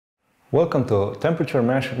Welcome to temperature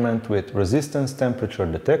measurement with resistance temperature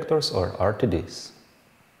detectors or RTDs.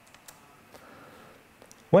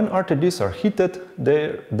 When RTDs are heated,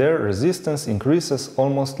 their resistance increases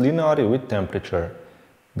almost linearly with temperature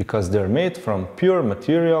because they're made from pure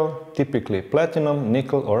material, typically platinum,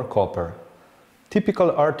 nickel or copper.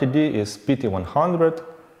 Typical RTD is PT100,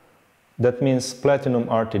 that means platinum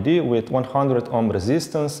RTD with 100 ohm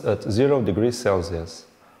resistance at 0 degrees Celsius.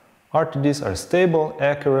 RTDs are stable,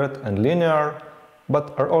 accurate and linear,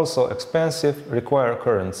 but are also expensive, require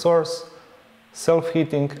current source,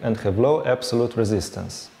 self-heating and have low absolute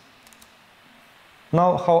resistance.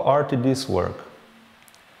 Now how RTDs work.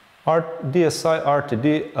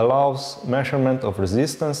 DSI-RTD allows measurement of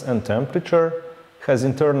resistance and temperature, has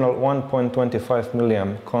internal 1.25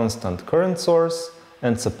 mA constant current source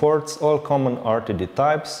and supports all common RTD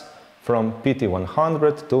types from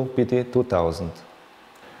PT100 to PT2000.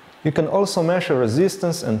 You can also measure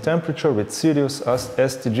resistance and temperature with SIRIUS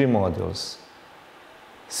STG modules.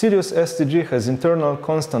 SIRIUS STG has internal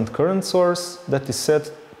constant current source that is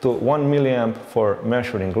set to 1 mA for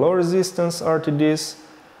measuring low resistance RTDs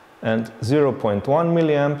and 0.1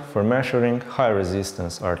 mA for measuring high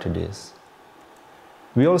resistance RTDs.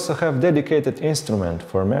 We also have dedicated instrument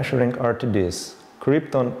for measuring RTDs,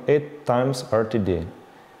 Krypton 8x RTD.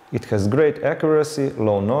 It has great accuracy,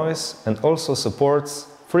 low noise and also supports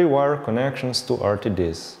free wire connections to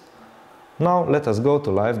RTDs. Now let us go to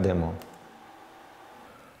live demo.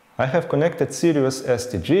 I have connected SIRIUS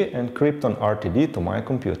STG and Krypton RTD to my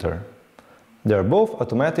computer. They are both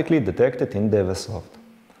automatically detected in Dewesoft.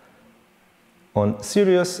 On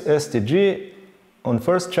SIRIUS STG, on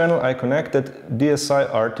first channel I connected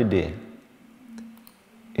DSI-RTD.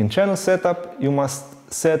 In channel setup you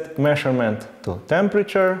must set measurement to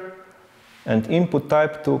temperature and input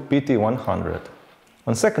type to PT100.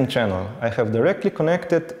 On second channel, I have directly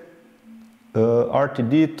connected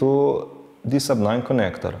RTD to D9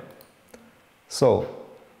 connector. So,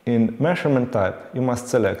 in measurement type, you must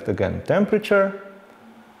select again temperature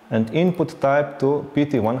and input type to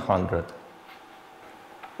PT100.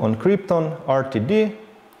 On Krypton RTD,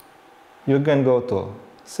 you again go to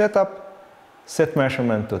setup, set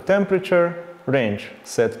measurement to temperature, range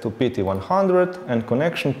set to PT100 and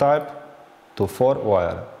connection type to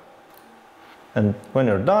 4-wire. And when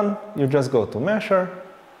you're done, you just go to measure,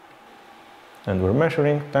 and we're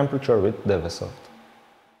measuring temperature with Dewesoft.